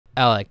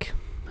Alec,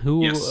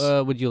 who Yes.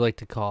 would you like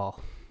to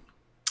call?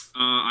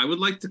 I would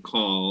like to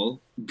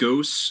call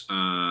Ghost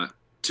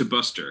to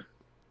Buster.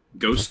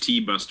 Ghost T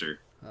Buster.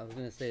 I was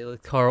gonna say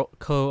let's call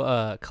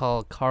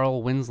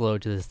Carl Winslow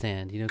to the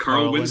stand. You know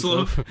Carl Carl Winslow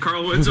Winslow. from,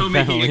 Carl from Winslow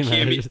making a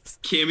Family Matters.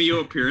 cameo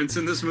appearance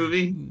in this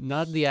movie.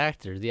 Not the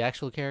actor, the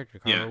actual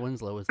character. Yeah. Carl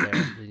Winslow was there.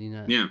 Did you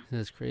know? Yeah.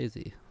 That's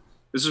crazy.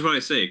 This is what I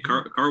say.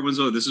 Carl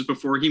Winslow. This is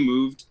before he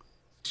moved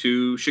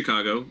to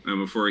Chicago and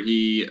before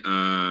he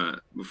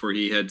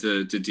had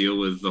to deal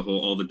with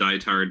all the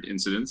dietard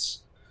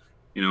incidents,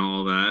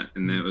 all that,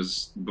 and that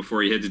was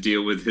before he had to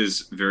deal with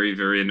his very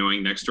very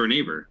annoying next door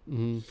neighbor.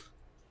 Mm-hmm.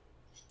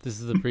 This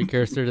is the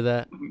precursor to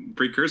that.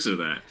 Precursor to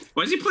that.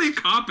 Why does he play a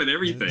cop and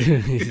everything?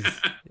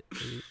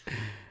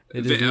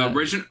 It is not.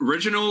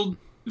 Reginald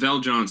Val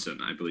Johnson,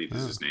 I believe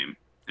is Oh. his name,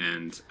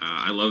 and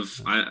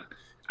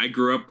I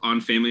grew up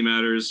on Family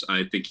Matters.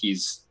 I think I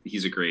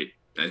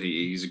think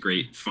he's a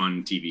great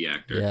fun TV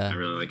actor. Yeah. I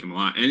really like him a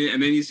lot,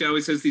 and then he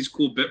always has these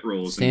cool bit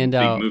roles in big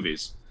Standout.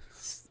 movies.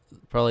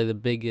 Probably the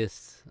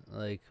biggest,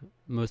 like,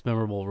 most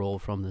memorable role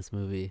from this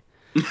movie.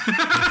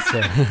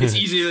 It's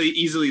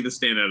easily the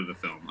standout of the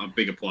film. A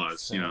big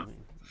applause, So, yeah.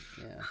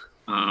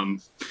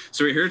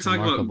 So we're here to talk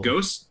about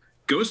Remarkable.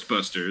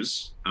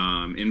 Ghostbusters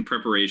in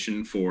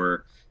preparation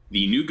for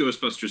the new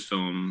Ghostbusters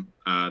film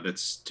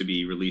that's to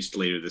be released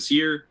later this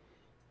year.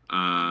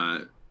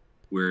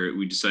 Where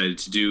we decided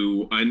to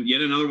do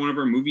yet another one of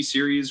our movie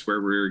series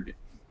where we're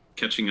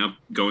catching up,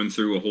 going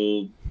through a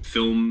whole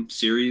film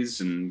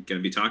series and going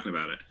to be talking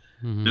about it.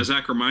 Mm-hmm. Now,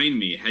 Zach, remind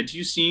me, had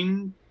you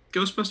seen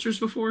Ghostbusters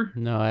before?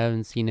 No, I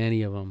haven't seen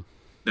any of them.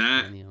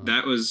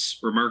 That was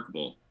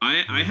remarkable.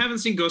 I haven't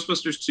seen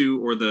Ghostbusters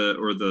 2 or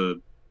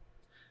the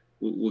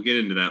we'll get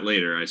into that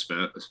later, I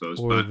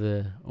suppose. But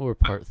Or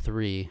part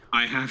 3.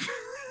 I have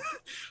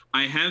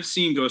I have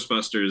seen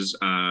Ghostbusters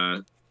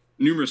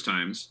numerous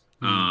times.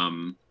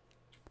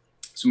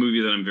 It's a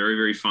movie that I'm very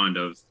very fond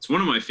of. It's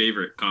one of my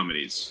favorite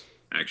comedies.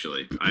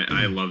 Actually,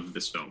 I love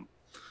this film.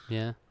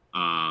 Yeah.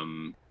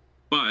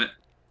 But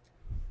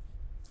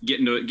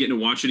getting to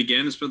watch it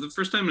again is for the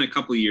first time in a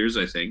couple of years,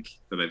 I think,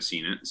 that I've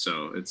seen it.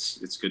 So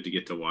it's good to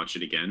get to watch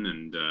it again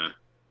and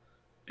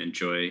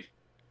enjoy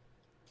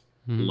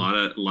a lot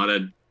of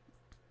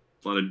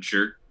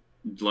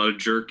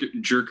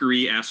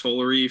jerkery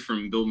assholery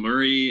from Bill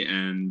Murray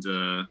and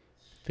I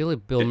feel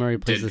like Bill Murray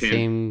plays the deadpan.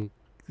 same.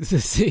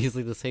 He's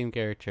like the same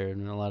character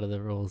in a lot of the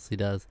roles he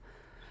does.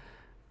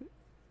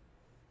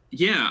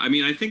 Yeah, I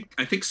mean, I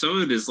think some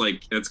of it is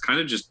like that's kind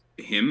of just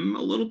him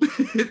a little bit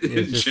in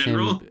It's just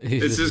general. him.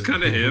 It's just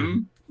kind of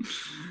him.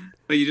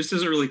 Like he just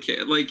doesn't really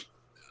care. Like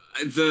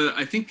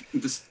I think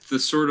the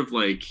sort of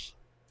like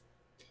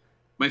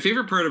my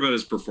favorite part about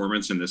his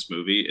performance in this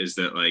movie is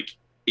that like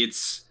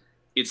it's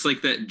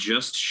like that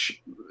just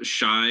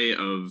shy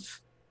of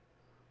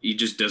he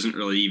just doesn't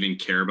really even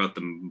care about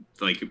them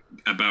like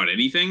about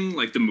anything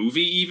like the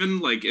movie even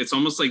like it's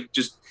almost like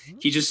just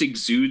he just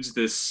exudes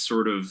this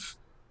sort of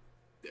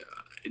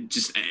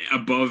just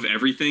above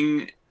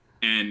everything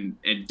and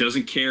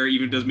doesn't care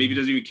even doesn't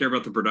even care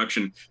about the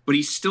production but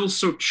he's still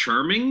so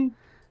charming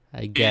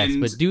I guess,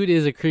 and but dude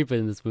is a creep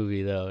in this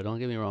movie, though. Don't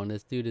get me wrong.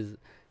 This dude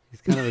he's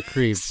kind of a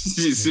creep.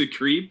 he's a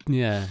creep.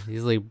 Yeah,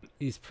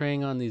 he's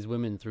preying on these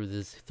women through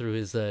his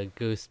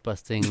ghost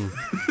busting,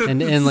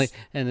 and in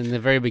the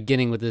very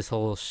beginning with this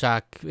whole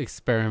shock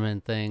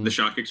experiment thing, The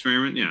shock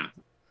experiment, yeah.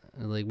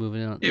 like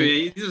moving on.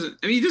 Yeah,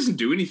 he doesn't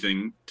do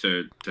anything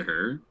to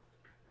her.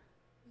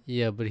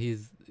 Yeah, but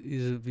he's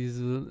a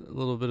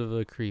little bit of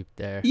a creep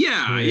there.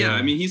 Yeah.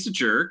 I mean, he's a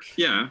jerk.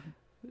 Yeah,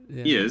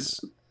 yeah. he is.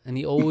 And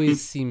he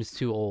always seems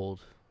too old.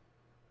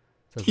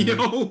 He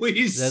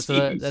always That's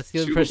the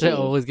seems impression I too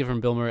old. always get from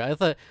Bill Murray. I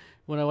thought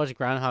when I watched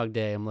Groundhog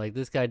Day, I'm like,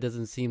 this guy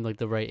doesn't seem like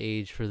the right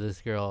age for this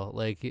girl.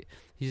 Like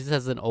he just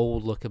has an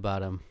old look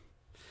about him.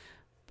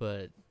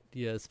 But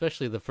yeah,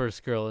 especially the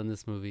first girl in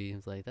this movie,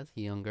 it's like that's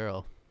a young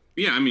girl.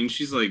 Yeah, I mean,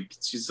 she's like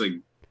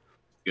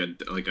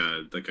like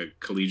a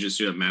collegiate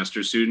student, a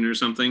master's student or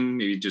something,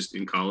 maybe just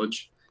in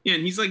college. Yeah,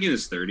 and he's like in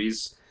his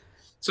 30s.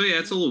 So yeah,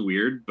 it's a little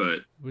weird, but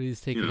But he's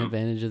taking know.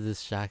 advantage of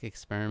this shock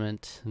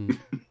experiment. And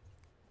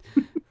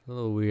a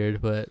little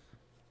weird, but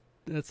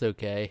that's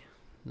okay.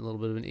 A little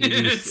bit of an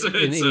 80s.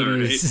 It's all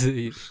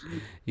right.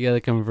 You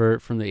gotta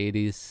convert from the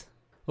 80s.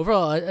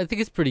 Overall, I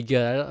think it's pretty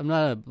good. I'm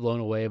not blown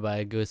away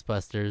by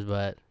Ghostbusters,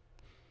 but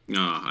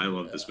No, I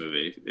love this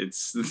movie.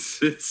 It's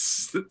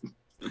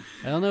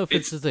I don't know if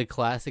it's It's- just a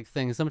classic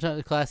thing.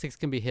 Sometimes classics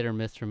can be hit or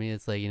miss for me.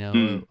 It's like,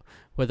 Mm.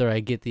 whether I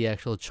get the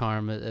actual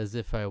charm as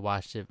if I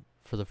watched it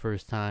for the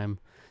first time.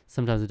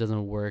 Sometimes it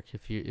doesn't work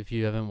if you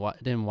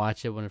didn't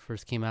watch it when it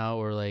first came out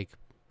or like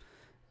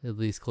at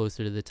least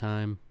closer to the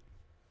time.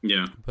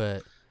 yeah,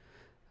 But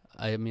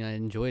I mean, I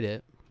enjoyed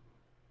it.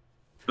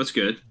 that's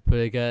good. But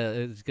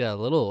it's got a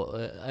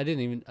little. I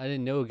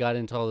didn't know it got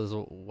into all this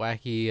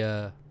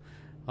wacky,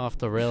 off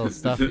the rails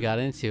stuff it got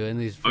into, and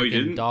these Oh, you freaking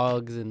didn't?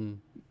 dogs and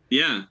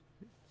Yeah,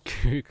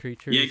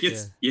 creatures.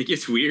 yeah, it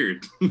gets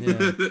weird.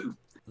 Yeah.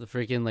 The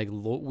freaking like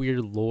weird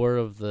lore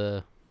of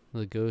the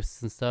the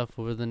ghosts and stuff.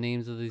 What were the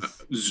names of these?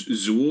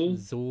 Zool.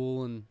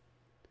 Zool and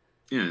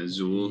Yeah,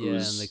 Zool. yeah,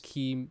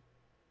 and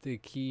the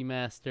key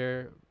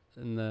master,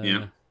 and the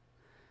Yeah.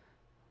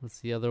 what's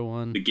the other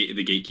one? The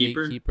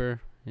gatekeeper.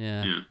 Gatekeeper.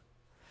 Yeah. Yeah.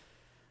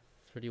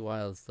 Pretty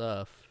wild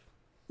stuff.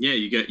 Yeah,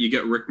 you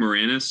got Rick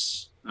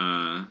Moranis,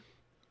 Yeah.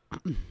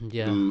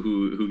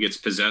 who gets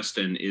possessed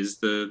and is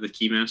the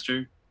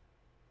keymaster.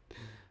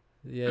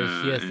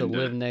 Yeah, she has to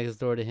live next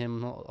door to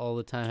him all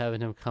the time,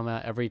 having him come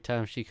out every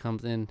time she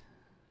comes in.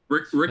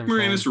 Rick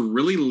Moranis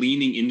really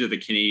leaning into the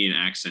Canadian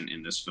accent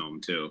in this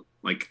film too,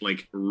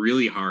 like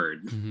really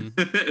hard. Mm-hmm.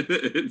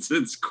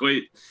 It's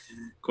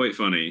quite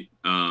funny.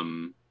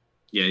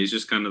 Yeah, he's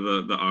just kind of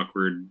the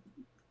awkward,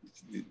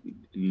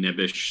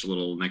 nebbish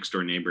little next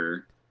door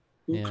neighbor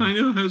who kind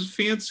of has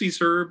fancies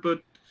her,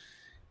 but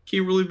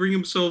can't really bring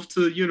himself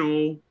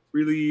to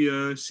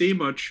really say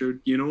much,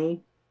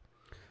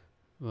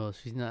 Well,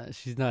 she's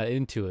not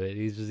into it.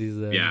 He's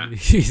Yeah.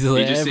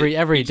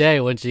 every day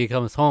when she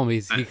comes home, he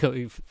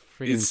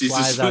freaking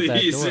flies out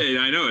that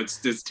door. I know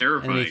it's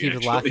terrifying. And he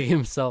keeps locking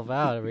himself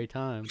out every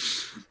time.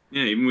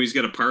 Yeah, even when he's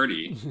got a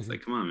party, it's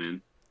like, come on,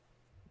 man.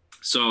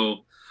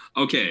 So,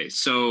 okay,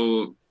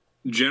 so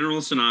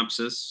general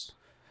synopsis.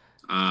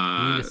 You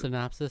need a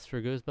synopsis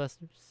for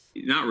Ghostbusters?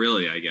 Not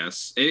really, I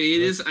guess. It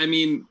is. I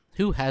mean,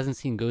 who hasn't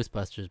seen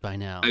Ghostbusters by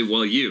now?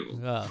 Well, you.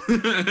 Oh.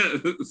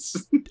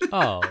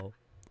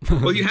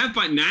 Well, you have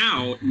by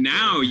now.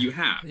 Now you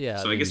have. Yeah.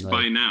 So I guess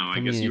by now, I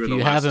guess you were the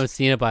last. If you haven't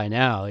seen it by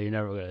now, you're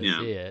never going to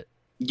see it.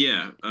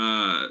 Yeah.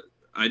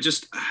 I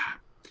just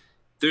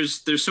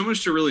there's so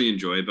much to really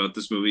enjoy about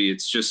this movie.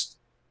 It's just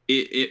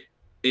it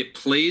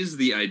plays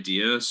the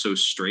idea so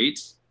straight,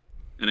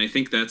 and I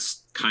think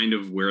that's kind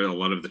of where a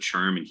lot of the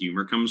charm and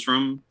humor comes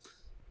from.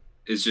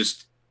 Is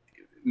just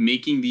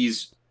making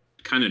these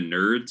kind of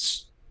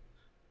nerds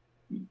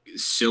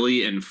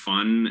silly and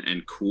fun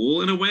and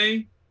cool in a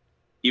way,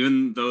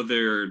 even though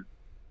they're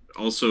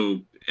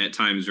also at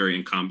times very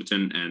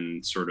incompetent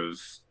and sort of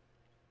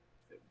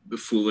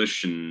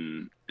foolish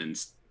and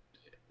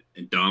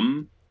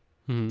dumb,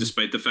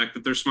 despite the fact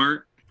that they're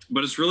smart.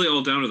 But it's really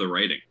all down to the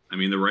writing. I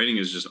mean, the writing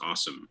is just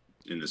awesome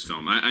in this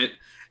film.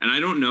 I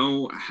don't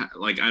know,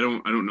 like I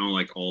don't know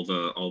like all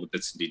the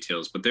bits and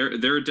details, but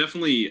there are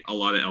definitely a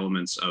lot of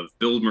elements of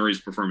Bill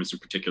Murray's performance in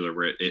particular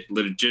where it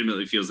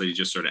legitimately feels like he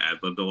just sort of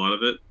ad-libbed a lot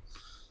of it,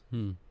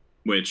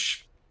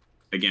 which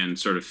again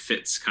sort of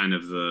fits kind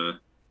of the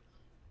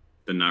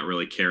not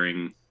really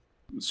caring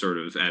sort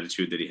of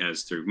attitude that he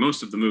has through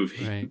most of the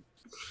movie. Right.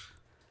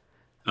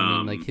 I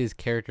mean, like his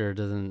character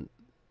doesn't,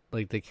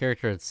 like the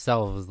character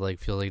itself is like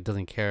feels like it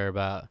doesn't care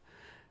about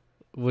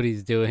what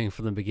he's doing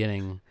from the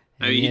beginning.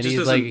 And I mean, he's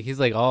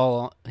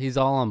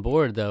all on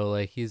board though,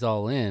 like he's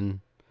all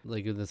in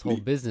like in this whole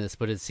business,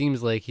 but it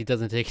seems like he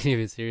doesn't take any of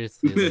it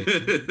seriously like,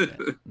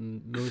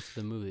 most of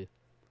the movie.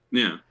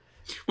 Yeah.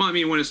 Well, I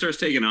mean, when it starts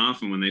taking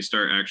off and when they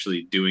start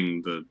actually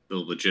doing the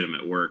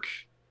legitimate work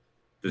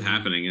that's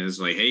happening,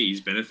 is like, hey, he's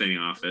benefiting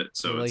off it.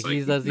 So like, it's like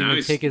he doesn't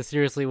even take it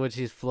seriously when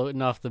she's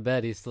floating off the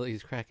bed. He's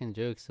cracking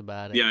jokes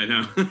about it. Yeah, I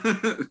know.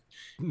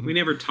 We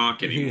never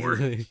talk anymore.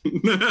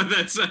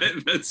 that's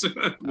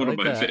one of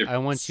my favorites. I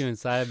want you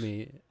inside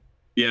me.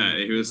 Yeah,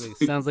 it was. Like,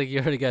 sounds like you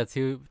already got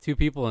two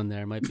people in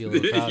there. Might be a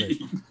little crowded.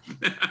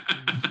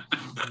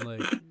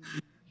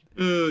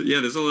 Yeah,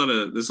 there's a lot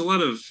of.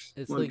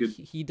 It's like good...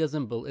 he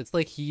doesn't. It's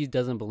like he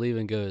doesn't believe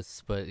in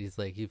ghosts, but he's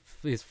like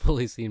he's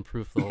fully seen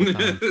proof the whole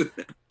time.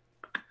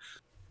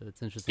 So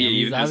it's interesting.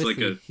 Yeah, I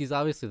mean, he's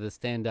obviously the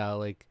standout.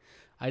 Like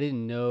I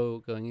didn't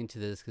know going into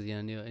this because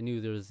I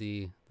knew there was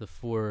the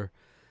 4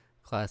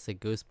 classic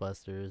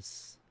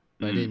Ghostbusters,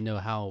 but I didn't know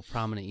how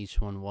prominent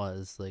each one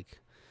was. Like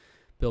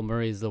Bill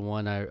Murray's the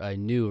one I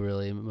knew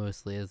really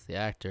mostly as the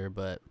actor,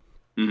 but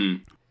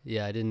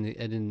yeah, I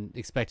didn't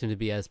expect him to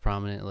be as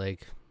prominent.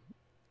 Like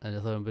I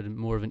thought it would be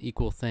more of an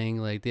equal thing.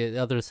 Like the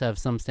others have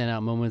some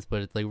standout moments,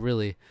 but it's like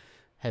really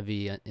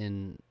heavy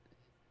in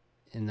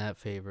that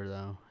favor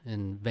though.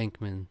 And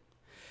Venkman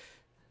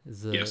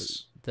is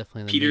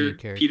definitely the main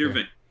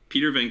character.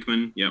 Peter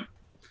Venkman, yep,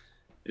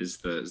 is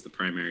the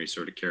primary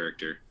sort of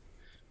character.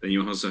 Then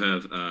you also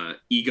have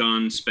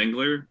Egon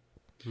Spengler,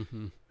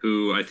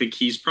 who I think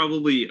he's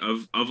probably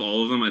of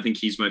all of them, I think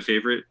he's my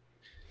favorite,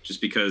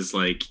 just because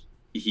like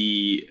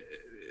Harold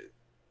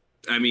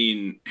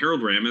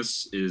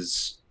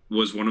Ramis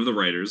was one of the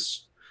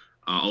writers,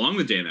 along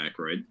with Dan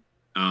Aykroyd,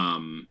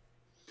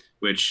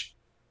 which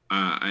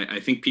I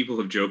think people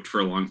have joked for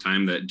a long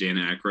time that Dan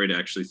Aykroyd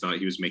actually thought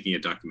he was making a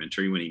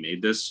documentary when he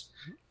made this,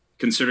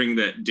 considering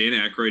that Dan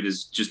Aykroyd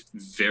is just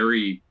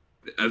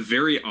a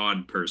very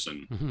odd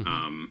person.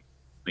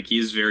 Like he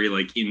is very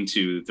like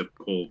into the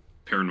whole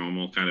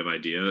paranormal kind of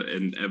idea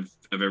and of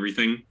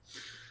everything.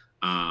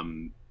 But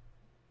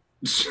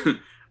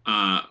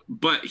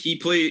he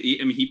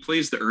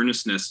plays the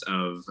earnestness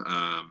of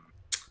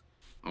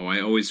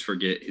I always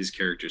forget his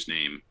character's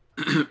name.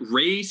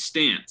 Ray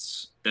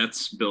Stantz.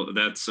 That's Dan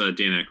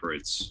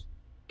Aykroyd's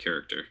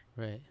character.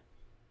 Right.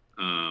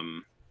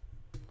 And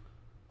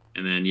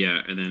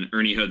then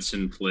Ernie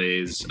Hudson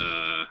plays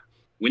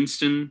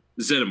Winston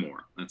Zeddemore.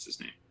 That's his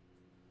name.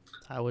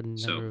 I would never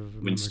So, have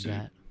remembered Winston.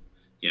 that.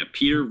 Yeah,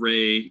 Peter,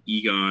 Ray,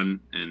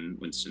 Egon, and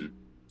Winston.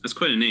 That's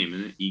quite a name,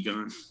 isn't it?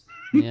 Egon.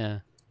 Yeah.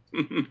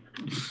 But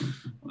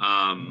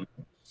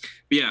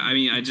yeah, I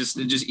mean, I just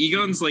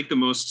Egon's like the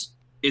most.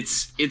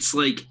 It's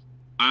like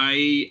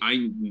I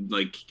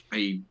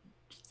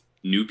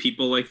knew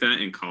people like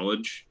that in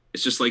college.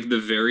 It's just like the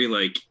very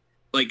like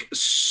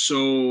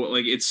so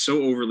like it's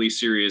so overly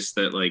serious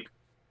that like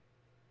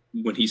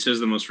when he says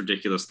the most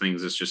ridiculous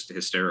things, it's just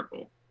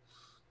hysterical.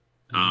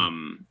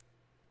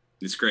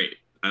 It's great.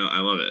 I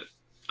love it.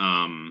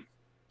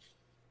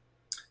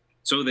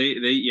 So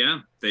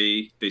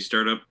they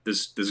start up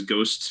this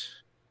ghost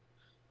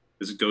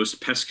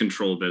pest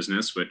control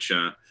business, which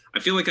I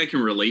feel like I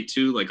can relate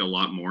to like a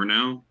lot more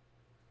now.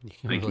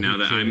 Like now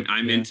that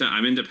I'm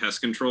into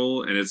pest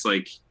control, and it's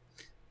like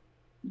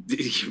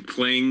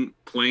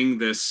playing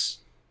this,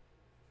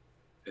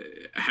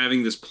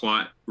 having this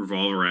plot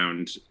revolve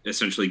around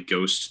essentially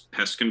ghost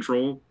pest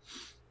control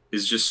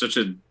is just such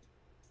a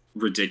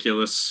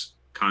ridiculous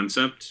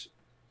concept.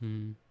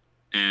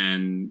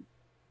 And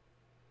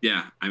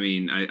yeah, I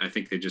mean, I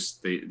think they do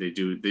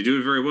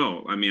it very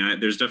well. I mean,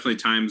 there's definitely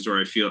times where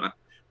I feel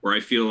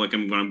like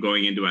when I'm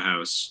going into a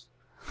house,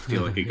 I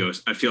feel like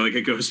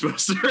a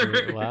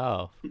Ghostbuster.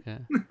 Wow. Yeah.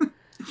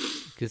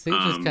 Because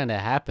things just kind of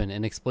happen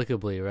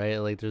inexplicably, right?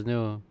 Like there's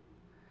no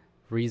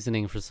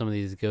reasoning for some of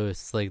these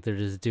ghosts. Like they're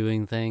just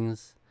doing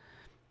things.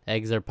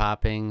 Eggs are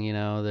popping, you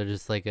know. They're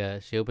just like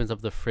she opens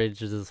up the fridge.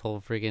 There's this whole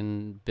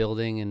freaking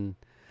building and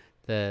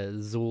the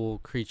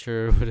Zool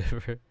creature or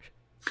whatever.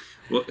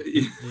 Well,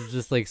 there's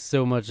just like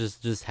so much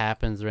just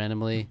happens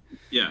randomly.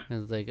 Yeah.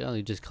 And it's like, oh,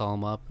 you just call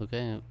them up,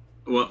 okay?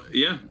 Well,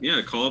 yeah.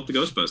 Call up the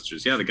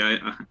Ghostbusters. Yeah, the guy,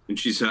 and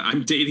she's,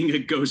 I'm dating a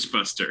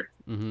Ghostbuster.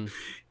 Mm-hmm.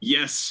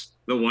 Yes,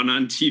 the one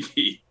on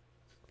TV.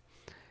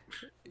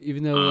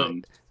 Even though,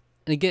 and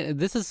again,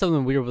 this is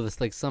something weird with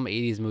this, like some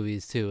 '80s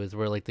movies too, is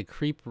where like the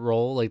creep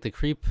role, like the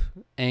creep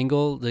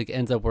angle, like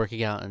ends up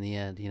working out in the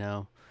end. You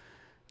know,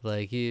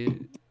 like he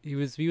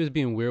was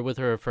being weird with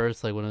her at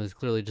first, like when it was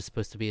clearly just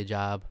supposed to be a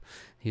job.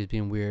 He was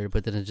being weird,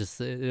 but then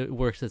it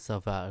works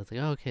itself out. It's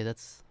like, oh, okay,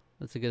 that's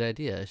a good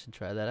idea. I should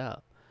try that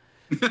out.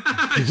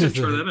 I should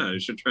try that out. I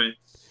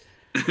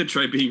should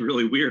try being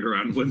really weird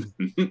around women.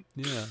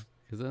 Yeah,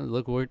 because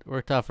look,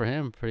 worked out for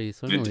him pretty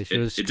swimmingly.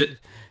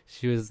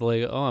 She was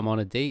like, oh, I'm on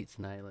a date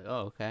tonight. Like,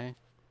 oh, okay,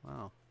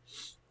 wow.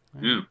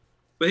 Yeah,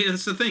 but yeah,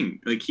 that's the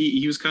thing. Like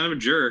he was kind of a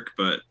jerk,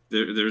 but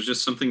there's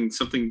just something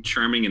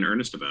charming and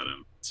earnest about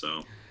him.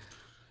 So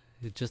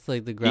it's just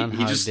like the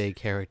Groundhog Day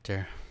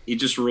character. He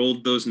just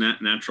rolled those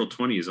natural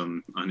 20s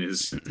on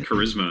his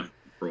charisma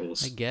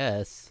rolls. I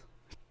guess.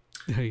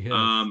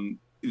 Well,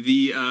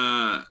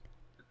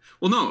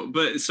 no,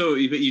 but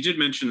you did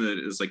mention that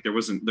it's like there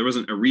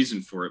wasn't a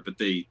reason for it, but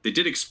they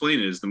did explain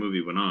it as the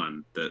movie went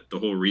on, that the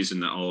whole reason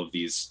that all of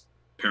these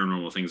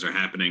paranormal things are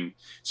happening,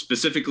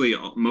 specifically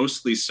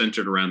mostly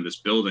centered around this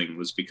building,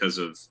 was because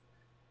of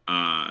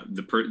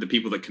the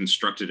people that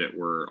constructed it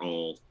were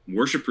all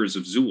worshippers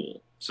of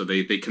Zool. So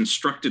they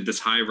constructed this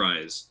high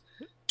rise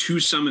to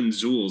summon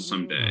Zool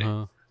someday.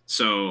 Uh-huh.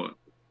 So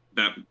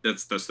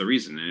that's the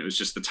reason, and it was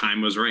just the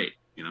time was right,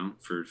 you know,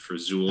 for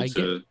Zool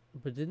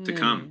to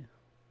come.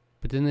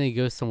 But didn't they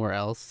go somewhere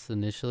else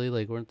initially?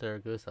 Like, weren't there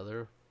ghosts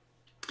other?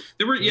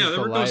 There were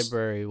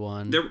library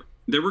one.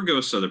 There were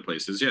ghosts other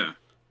places, yeah.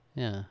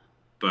 Yeah.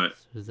 But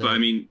I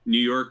mean, New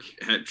York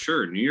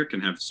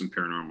can have some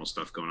paranormal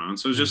stuff going on.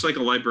 So it was just like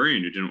a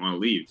librarian who didn't want to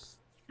leave,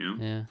 you know?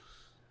 Yeah.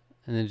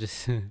 And then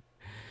just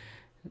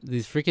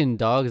these freaking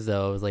dogs,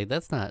 though. I was like,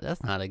 that's not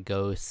a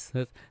ghost.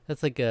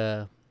 That's like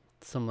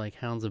some like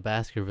Hounds of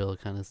Baskerville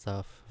kind of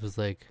stuff. It was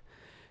like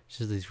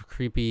just these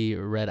creepy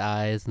red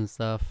eyes and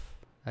stuff.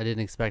 I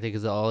didn't expect it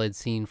because all I'd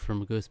seen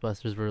from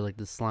Ghostbusters were like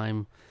the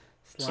Slimer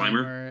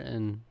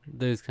and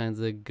those kinds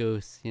of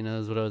ghosts. You know,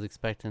 is what I was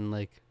expecting.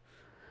 Like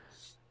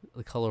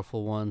the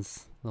colorful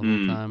ones the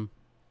whole time.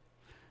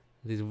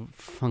 These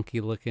funky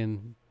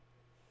looking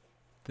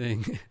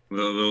thing. The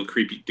little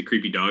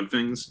creepy dog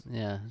things.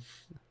 Yeah,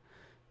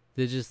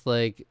 they're just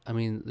like, I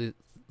mean,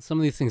 some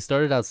of these things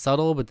started out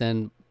subtle, but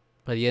then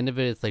by the end of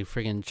it, it's like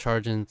friggin'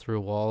 charging through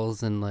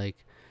walls and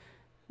like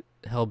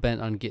hell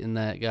bent on getting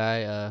that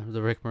guy,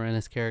 the Rick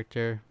Moranis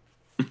character.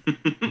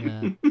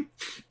 Yeah.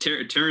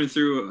 Tearing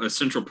through a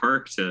Central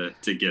Park to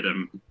get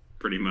him,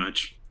 pretty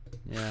much.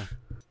 Yeah.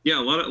 Yeah,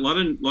 a lot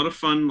of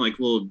fun, like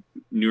little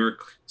New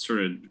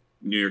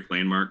York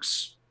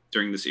landmarks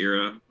during this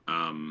era.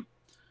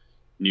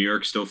 New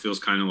York still feels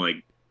kind of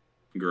like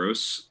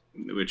gross,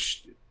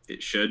 which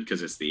it should,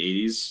 because it's the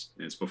 80s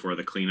and it's before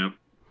the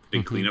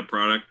big cleanup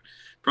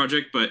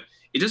project, but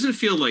it doesn't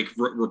feel like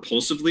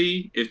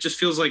repulsively. It just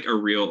feels like a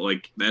real,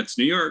 like, that's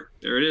New York.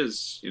 There it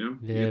is, you know.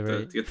 Yeah,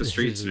 you get the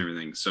streets and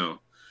everything. So,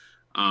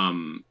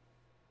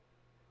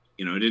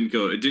 you know, it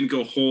didn't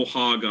go whole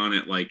hog on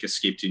it like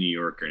Escape to New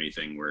York or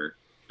anything. Where,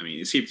 I mean,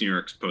 Escape to New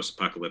York's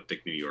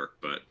post-apocalyptic New York,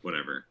 but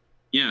whatever.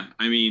 Yeah,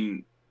 I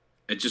mean,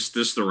 it just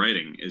the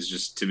writing is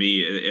just to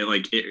me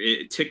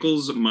it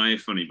tickles my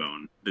funny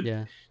bone.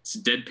 Yeah. It's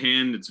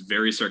deadpan. It's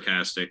very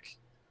sarcastic,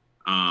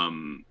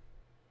 and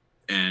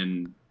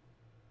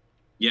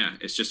yeah,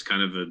 it's just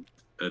kind of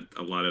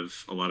a lot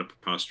of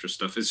preposterous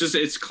stuff.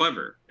 It's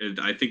clever.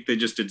 I think they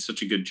just did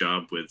such a good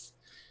job with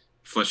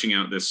fleshing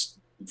out this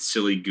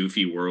silly,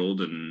 goofy world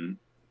and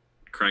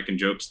cracking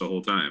jokes the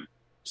whole time.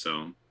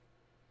 So,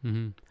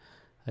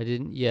 I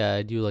didn't. Yeah,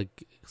 I do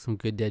like some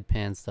good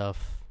deadpan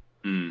stuff.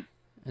 mm,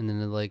 And then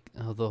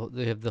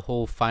they have the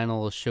whole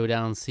final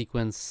showdown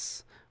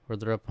sequence where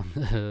they're up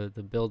on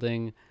the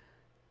building,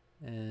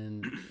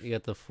 and you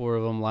got the four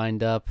of them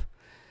lined up.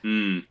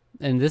 mm,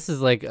 And this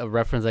is like a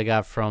reference I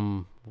got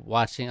from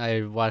watching.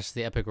 I watched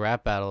the epic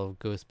rap battle of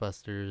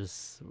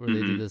Ghostbusters where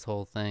they did this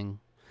whole thing.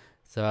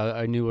 So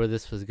I knew where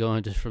this was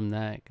going just from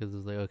that, because it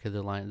was like, okay,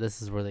 they're lying.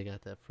 This is where they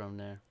got that from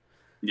there.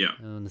 yeah,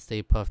 And when the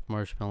Stay Puft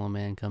Marshmallow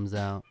Man comes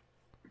out.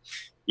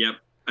 yep,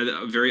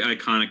 a very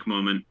iconic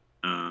moment.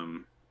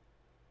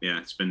 Yeah,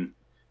 it's been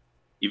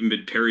even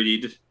been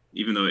parodied,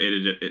 even though it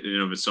in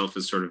and of itself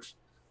is sort of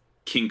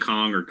King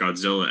Kong or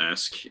Godzilla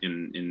esque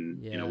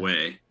in a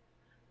way.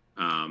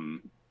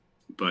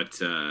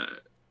 But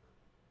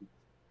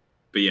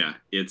yeah,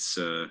 it's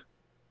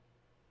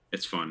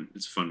fun.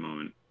 It's a fun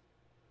moment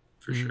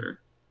for sure.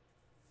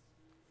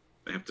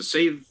 They have to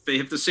save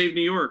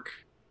New York.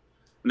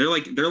 And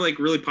they're like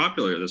really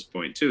popular at this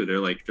point too. They're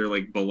like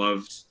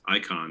beloved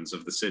icons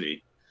of the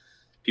city.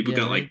 People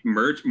got like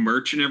merch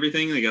and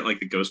everything. They got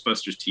like the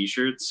Ghostbusters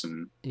t-shirts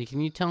and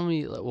Can you tell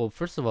me, well,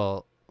 first of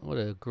all, what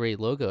a great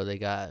logo they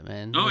got,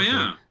 man. oh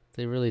yeah.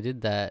 They really did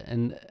that.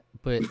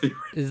 But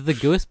is the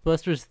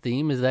Ghostbusters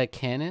theme, is that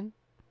canon?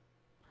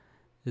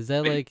 Is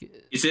that like,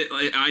 is it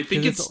like, I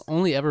think it's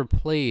only ever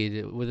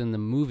played within the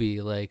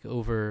movie, like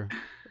over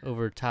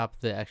top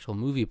the actual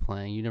movie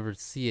playing. You never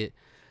see it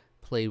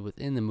played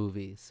within the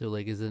movie. So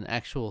like, is it an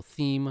actual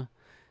theme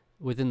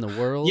within the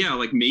world? Yeah,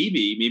 like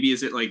maybe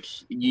is it like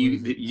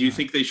you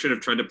think they should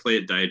have tried to play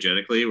it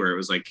diegetically, where it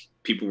was like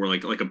people were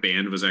like a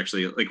band was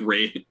actually like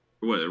Ray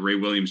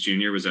Williams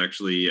Jr. was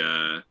actually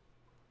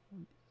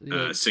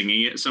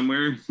singing it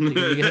somewhere.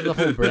 You have the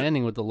whole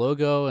branding with the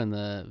logo and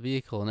the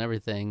vehicle and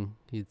everything.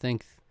 You'd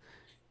think,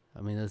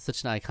 I mean, that's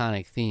such an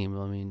iconic theme.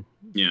 I mean,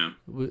 yeah,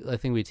 I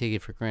think we take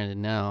it for granted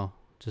now,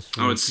 just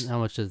from how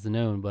much is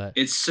known. But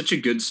it's such a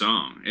good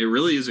song. It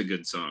really is a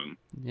good song.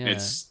 Yeah,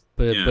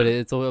 but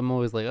I'm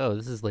always like, oh,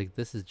 this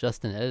is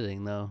just in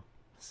editing though,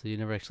 so you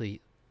never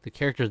actually, the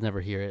characters never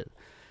hear it.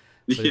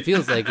 But it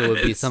feels like it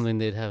would be something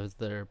they'd have as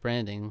their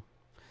branding.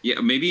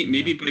 Yeah, maybe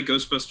by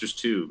Ghostbusters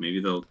 2, maybe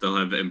they'll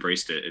have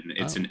embraced it, and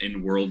it's an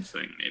in-world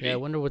thing. Maybe. Yeah, I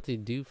wonder what they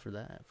do for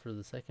that for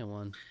the second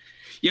one.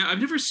 Yeah, I've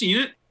never seen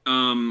it.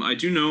 I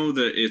do know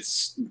that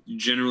it's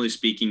generally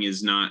speaking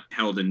is not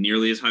held in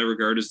nearly as high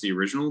regard as the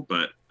original,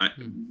 but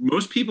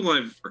most people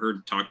I've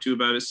heard talk to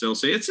about it still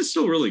say it's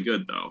still really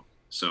good though.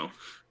 So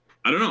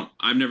I don't know.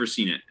 I've never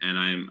seen it, and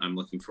I'm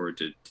looking forward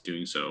to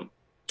doing so.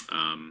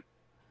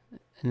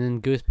 And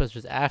then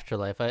Ghostbusters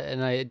Afterlife.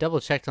 I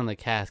double checked on the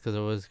cast because I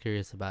was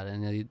curious about it,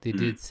 and they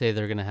did say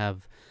they're gonna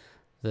have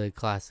the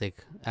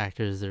classic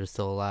actors that are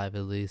still alive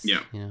at least. Yeah,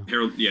 you know?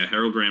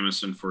 Harold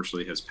Ramis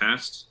unfortunately has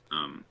passed.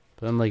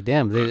 But I'm like,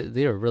 damn,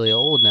 they are really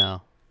old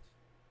now.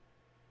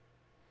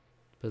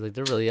 But like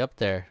they're really up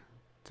there.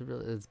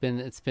 It's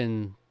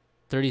been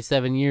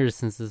 37 years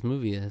since this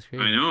movie. That's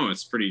crazy. I know,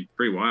 it's pretty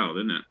wild,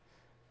 isn't it?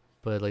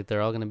 But like they're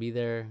all gonna be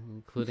there,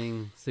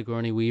 including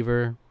Sigourney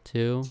Weaver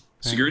too.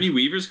 Sigourney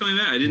Weaver's coming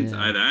back. I did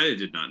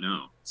not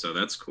know. So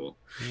that's cool.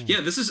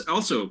 Yeah, this is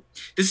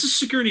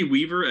Sigourney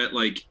Weaver at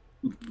like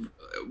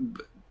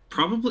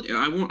probably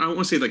I won't want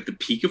to say like the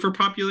peak of her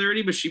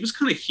popularity, but she was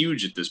kind of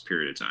huge at this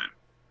period of time.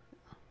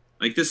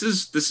 Like this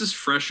is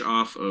fresh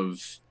off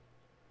of.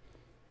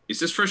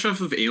 Is this fresh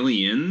off of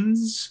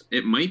Aliens?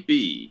 It might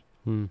be.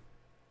 I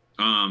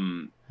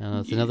don't know,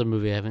 it's another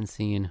movie I haven't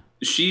seen.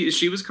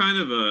 She was kind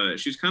of a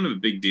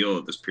big deal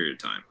at this period of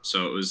time.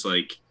 So it was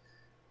like,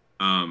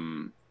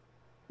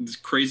 it's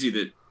crazy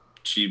that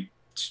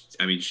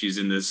she's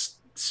in this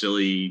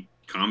silly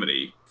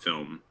comedy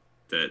film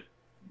that,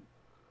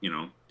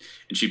 and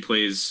she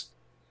plays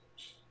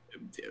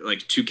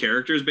like two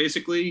characters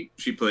basically.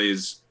 She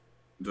plays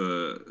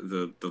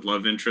the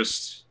love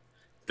interest.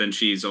 Then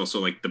she's also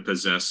like the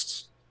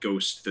possessed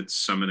ghost that's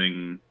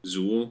summoning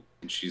Zool,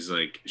 and she's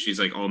like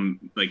all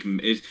like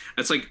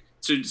that's like.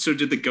 So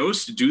did the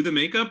ghost do the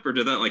makeup, or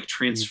did that like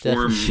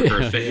transform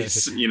her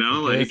face? Yeah.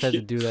 Like ghost had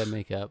to do that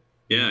makeup.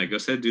 Yeah,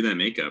 ghost had to do that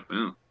makeup.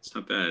 Oh, it's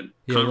not bad.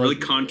 Yeah, really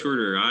contoured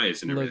her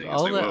eyes and everything.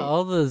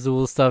 All the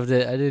Zool stuff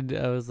that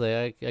I was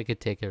like, I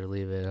could take it or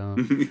leave it.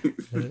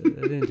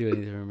 It didn't do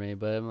anything for me,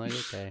 but I'm like,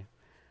 okay.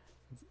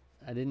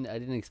 I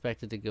didn't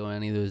expect it to go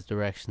any of those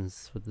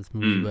directions with this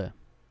movie,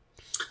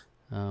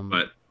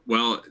 but.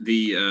 Well,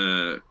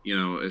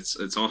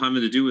 it's all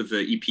having to do with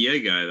the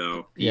EPA guy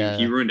though.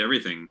 He ruined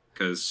everything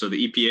because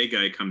the EPA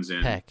guy comes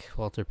in.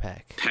 Walter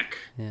Peck. Peck.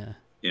 Yeah.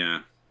 Yeah.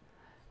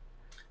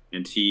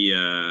 And he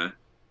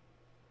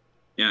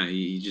yeah,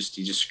 he just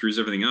screws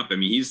everything up. I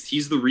mean,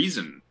 he's the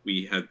reason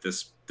we had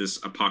this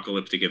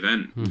apocalyptic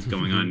event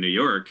going on in New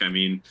York. I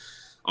mean,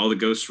 all the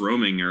ghosts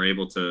roaming are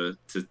able to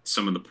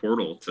summon the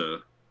portal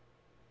to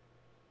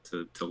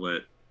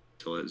let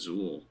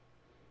Zool,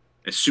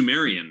 a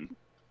Sumerian.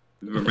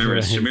 Remember,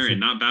 it's Sumerian,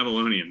 not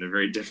Babylonian. They're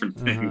very different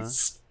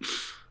things. But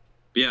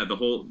yeah, the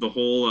whole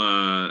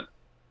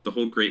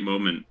great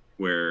moment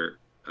where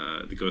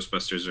the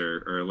Ghostbusters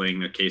are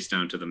laying a case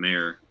down to the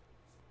mayor,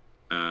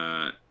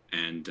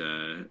 and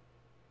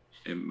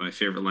my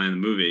favorite line in the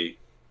movie,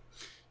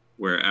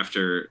 where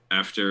after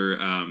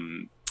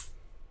Dan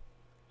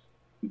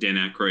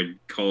Aykroyd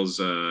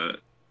calls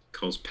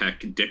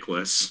Peck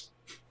dickless,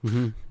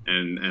 and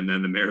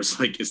then the mayor's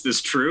like, "Is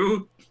this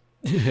true?"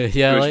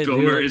 Yeah, Which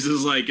Bill Murray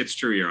is like, "It's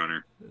true, Your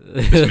Honor.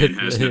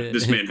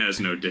 This man has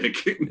no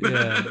dick."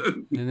 Yeah.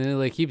 And then it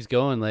like keeps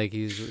going, like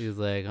he's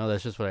like, "Oh,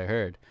 that's just what I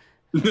heard."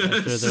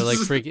 After they're like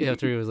freaking,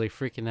 after he was like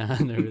freaking out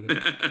and everything.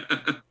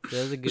 That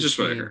was a good Just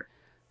scene. what I heard.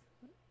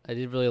 I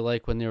did really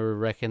like when they were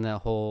wrecking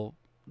that whole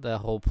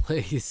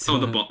place. Oh,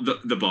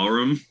 the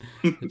ballroom.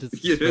 It just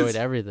destroyed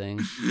everything.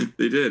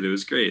 They did. It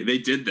was great. They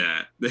did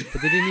that. But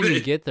they didn't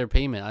even get their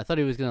payment. I thought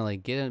he was gonna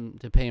like get him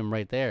to pay him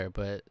right there,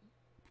 but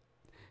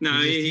no,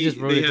 he just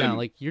wrote it down.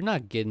 Like, you're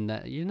not getting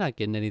that. You're not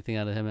getting anything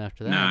out of him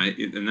after that.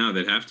 No,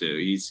 they'd have to.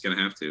 He's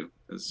gonna have to,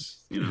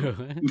 because you know. I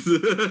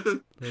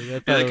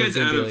thought it was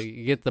gonna be like,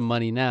 you get the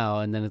money now,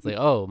 and then it's like,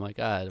 oh my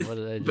god, what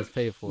did I just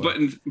pay for?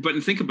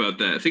 But think about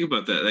that. Think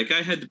about that. That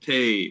guy had to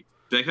pay.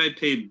 That guy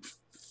paid.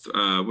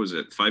 What was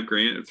it,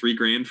 $5,000,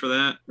 $3,000 for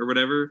that or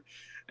whatever,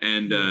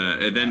 and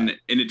then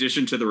in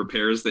addition to the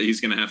repairs that he's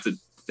gonna have to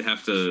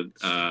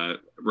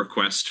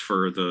request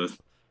for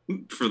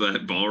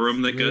that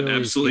ballroom that got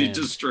absolutely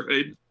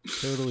destroyed.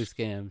 Totally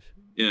scammed.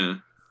 Yeah.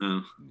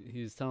 Oh.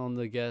 He's telling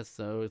the guests,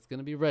 so it's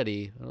gonna be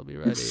ready. It'll be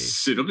ready.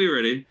 It'll be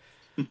ready.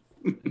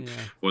 Yeah.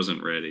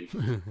 Wasn't ready.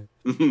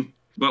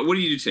 But what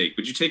do you take?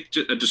 Would you take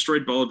a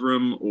destroyed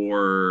ballroom,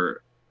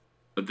 or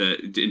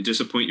and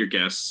disappoint your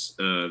guests,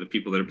 the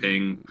people that are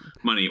paying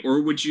money,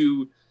 or would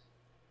you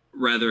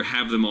rather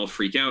have them all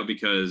freak out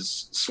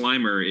because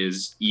Slimer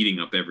is eating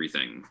up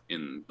everything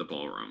in the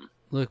ballroom?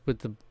 Look,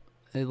 but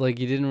you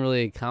didn't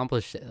really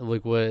accomplish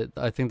like what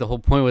I think the whole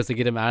point was, to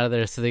get him out of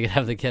there so they could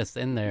have the guests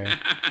in there.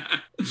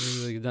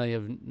 Like, no, you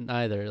have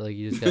neither. Like,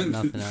 you just got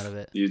nothing out of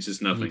it. You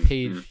just nothing.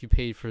 You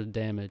paid for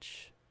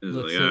damage.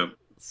 Look, like,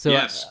 so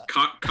yes,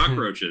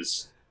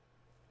 cockroaches.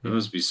 There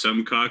must be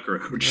some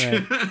cockroach.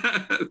 Right.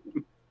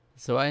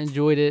 So I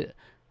enjoyed it.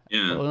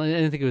 Yeah. Well, I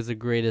didn't think it was the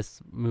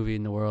greatest movie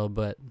in the world,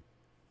 but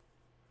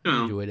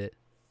I enjoyed it.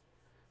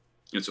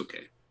 It's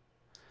okay.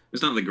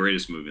 It's not the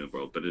greatest movie in the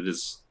world, but it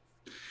is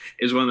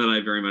one that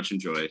I very much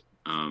enjoy.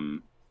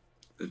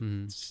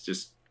 It's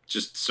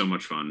just so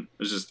much fun.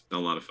 It's just a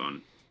lot of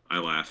fun. I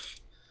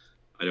laugh.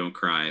 I don't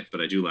cry,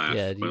 but I do laugh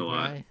quite a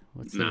lot.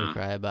 What's there to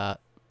cry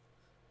about?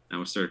 Now,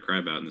 what's there to cry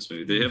about in this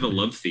movie? They have a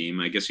love theme.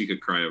 I guess you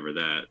could cry over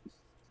that.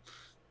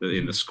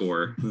 In the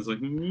score, it's like,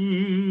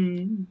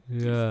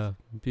 yeah,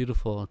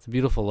 beautiful. It's a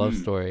beautiful love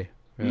story,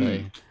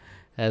 really,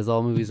 as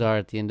all movies are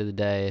at the end of the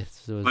day.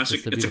 It's a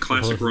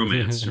classic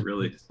romance,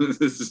 really.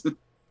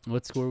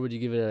 What score would you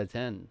give it out of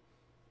 10?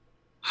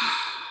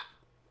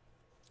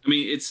 I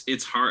mean,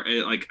 it's hard.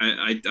 Like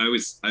I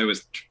always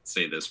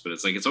say this, but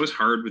it's like, it's always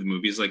hard with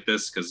movies like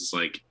this, because it's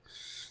like,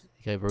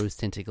 you got rose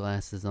tinted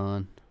glasses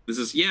on. This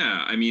is,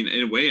 yeah. I mean,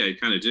 in a way, I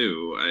kind of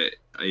do. I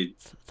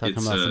talking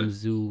about some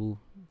Zool.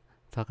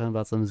 Talking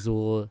about some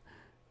Zool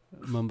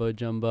mumbo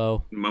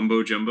jumbo.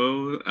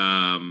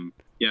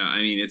 Yeah,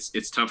 I mean,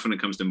 it's tough when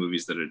it comes to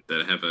movies that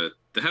have a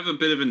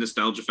bit of a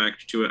nostalgia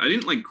factor to it. I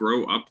didn't like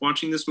grow up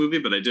watching this movie,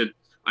 but I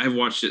have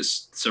watched it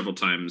several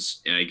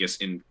times. I guess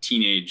in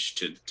teenage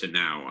to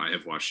now, I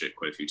have watched it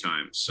quite a few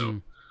times.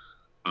 So,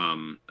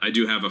 I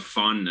do have a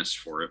fondness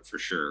for it, for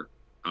sure.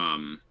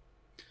 I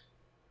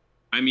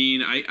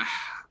mean, I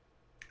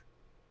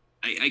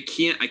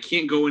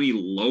can't go any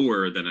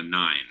lower than a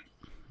 9.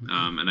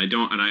 And I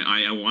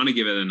want to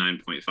give it a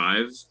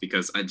 9.5,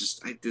 because it's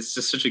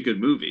just such a good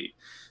movie.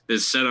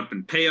 There's setup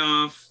and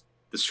payoff.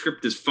 The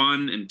script is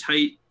fun and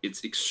tight.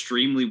 It's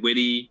extremely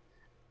witty,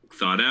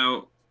 thought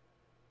out.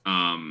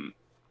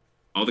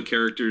 All the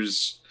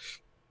characters,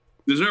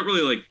 there's not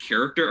really like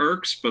character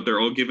arcs, but they're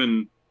all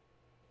given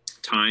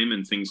time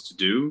and things to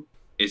do.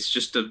 It's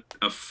just a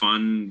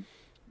fun,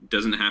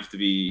 doesn't have to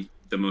be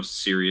the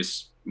most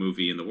serious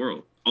movie in the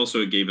world.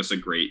 Also, it gave us a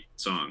great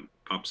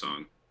pop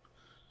song.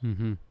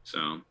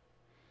 So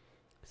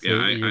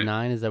yeah, your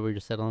 9, is that what you're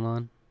settling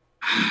on?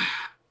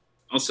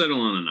 I'll settle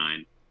on a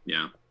 9.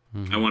 Yeah.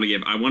 I want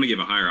to give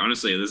a higher.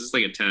 Honestly, this is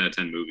like a 10 out of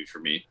 10 movie for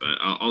me, but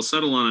I'll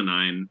settle on a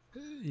 9.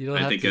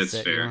 I think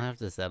that's fair. You don't have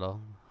to settle.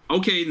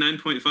 Okay,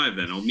 9.5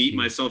 then. I'll meet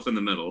myself in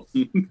the middle.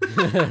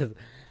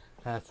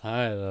 That's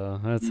high though.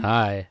 That's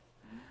high.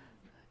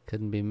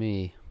 Couldn't be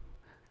me.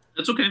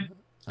 That's okay.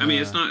 I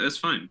mean, it's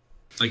fine.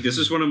 Like, this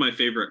is one of my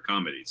favorite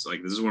comedies.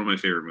 Like, this is one of my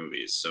favorite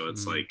movies. So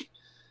it's like,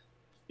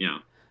 yeah.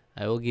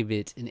 I will give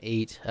it an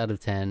 8 out of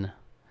 10.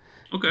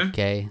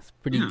 Okay. It's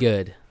pretty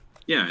good.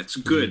 Yeah, it's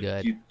really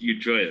good. good. You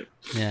enjoy it.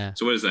 Yeah.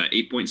 So what is that?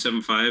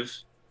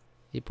 8.75.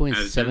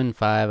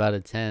 8.75 out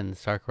of 10.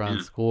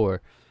 Sarkaron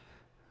score.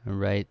 All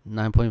right.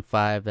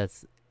 9.5.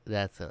 That's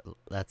a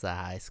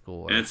high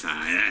score. That's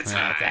high. That's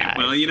high.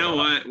 Well, you know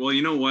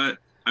what?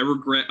 I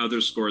regret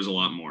other scores a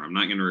lot more. I'm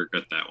not going to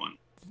regret that one.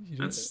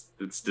 That's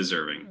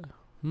deserving.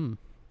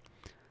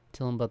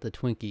 Tell him about the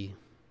Twinkie.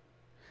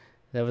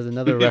 That was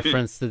another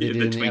reference that they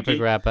did in the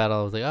epic rap battle.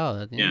 I was like,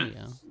 oh, yeah. You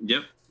go.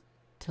 Yep.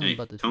 Tell him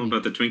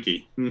about the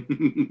Twinkie.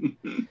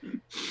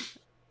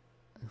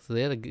 So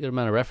they had a good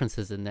amount of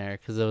references in there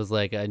because it was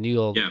like I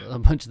knew a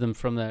bunch of them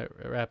from that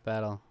rap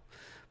battle.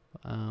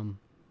 There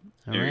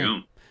you go.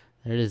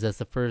 There it is. That's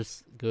the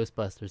first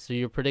Ghostbusters. So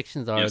your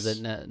predictions are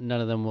that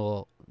none of them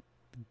will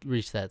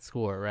reach that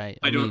score, right?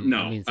 I don't know.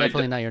 I mean, it's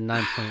definitely not your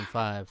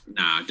 9.5.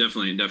 Nah,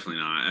 definitely not.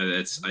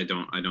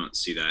 I don't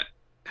see that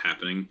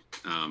happening.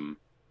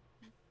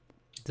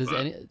 Do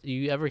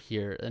you ever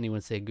hear anyone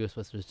say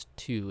Ghostbusters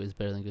 2 is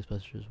better than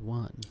Ghostbusters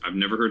 1? I've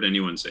never heard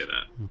anyone say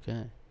that.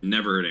 Okay.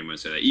 Never heard anyone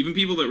say that. Even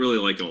people that really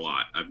like it a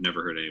lot, I've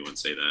never heard anyone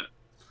say that.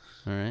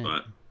 All right.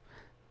 But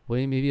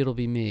wait, maybe it'll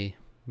be me.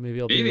 Maybe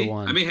I'll be the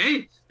one. I mean,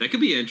 hey, that could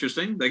be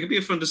interesting. That could be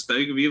a fun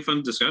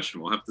discussion.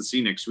 We'll have to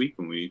see next week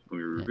when we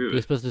review it.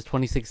 Ghostbusters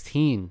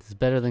 2016 is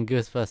better than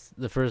the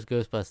first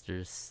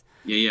Ghostbusters.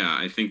 Yeah.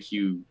 I think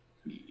you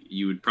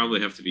would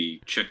probably have to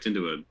be checked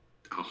into a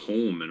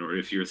home in order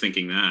if you're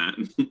thinking that.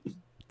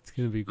 It's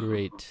gonna be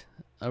great.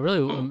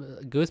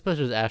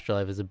 Ghostbusters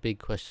Afterlife is a big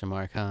question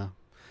mark, huh?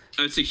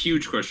 It's a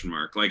huge question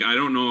mark. Like, I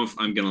don't know if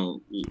I'm gonna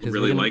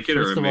really like it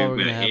or maybe I'm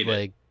gonna hate it.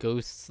 Like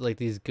ghosts, like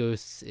these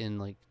ghosts in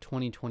like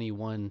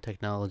 2021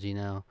 technology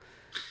now,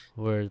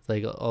 where it's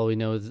like all we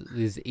know is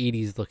these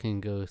 80s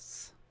looking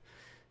ghosts.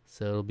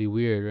 So it'll be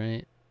weird,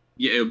 right?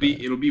 Yeah,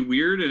 it'll be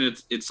weird,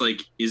 and it's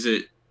like, is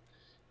it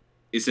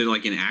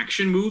like an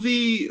action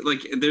movie?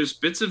 Like, there's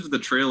bits of the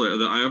trailer.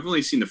 I've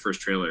only seen the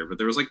first trailer, but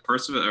there was like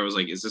parts of it I was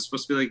like, is this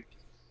supposed to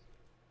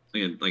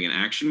be like an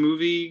action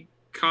movie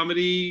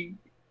comedy?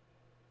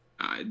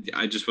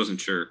 I just wasn't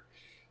sure.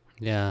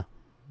 Yeah.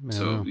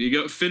 So you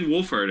got Finn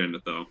Wolfhard in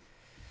it though.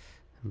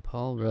 And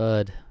Paul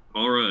Rudd.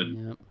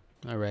 Yep.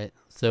 All right.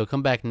 So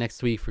come back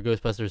next week for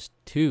Ghostbusters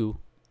 2.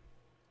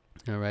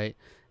 All right.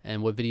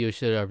 And what video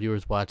should our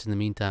viewers watch in the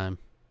meantime?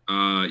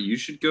 You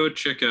should go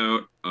check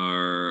out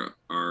our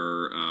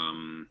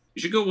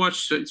you should go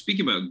watch,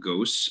 speaking about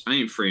ghosts, I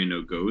ain't afraid of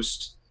no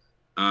ghost.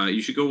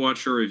 You should go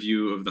watch our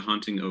review of The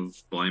Haunting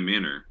of Bly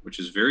Manor, which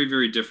is very,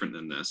 very different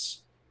than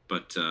this.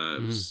 But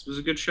it was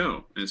a good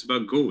show, and it's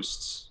about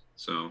ghosts.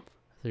 So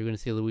you're going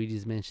to see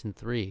Luigi's Mansion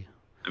 3.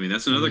 I mean,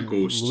 that's another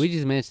ghost.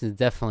 Luigi's Mansion is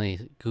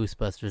definitely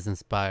Ghostbusters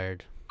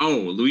inspired. Oh,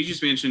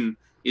 Luigi's Mansion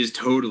is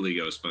totally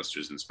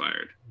Ghostbusters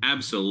inspired.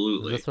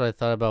 Absolutely. That's what I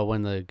thought about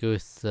when the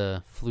ghosts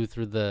flew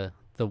through the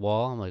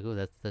wall. I'm like, oh,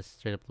 that's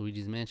straight up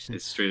Luigi's Mansion.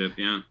 It's straight up,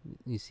 yeah.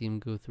 You see him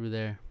go through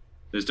there.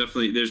 There's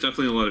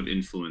definitely a lot of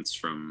influence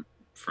from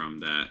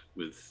that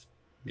with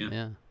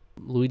Yeah.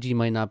 Luigi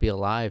might not be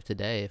alive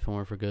today if it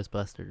weren't for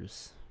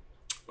Ghostbusters.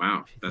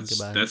 Wow,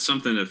 that's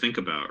something to think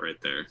about right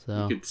there.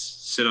 So. You could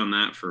sit on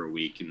that for a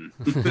week and.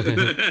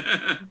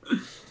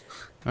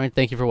 All right,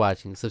 thank you for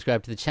watching.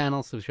 Subscribe to the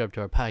channel, subscribe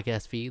to our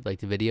podcast feed, like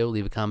the video,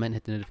 leave a comment,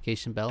 hit the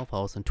notification bell,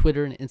 follow us on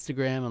Twitter and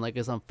Instagram, and like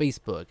us on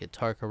Facebook at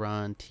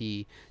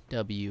TarkaronTWO.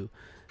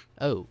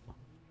 All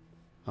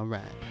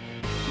right.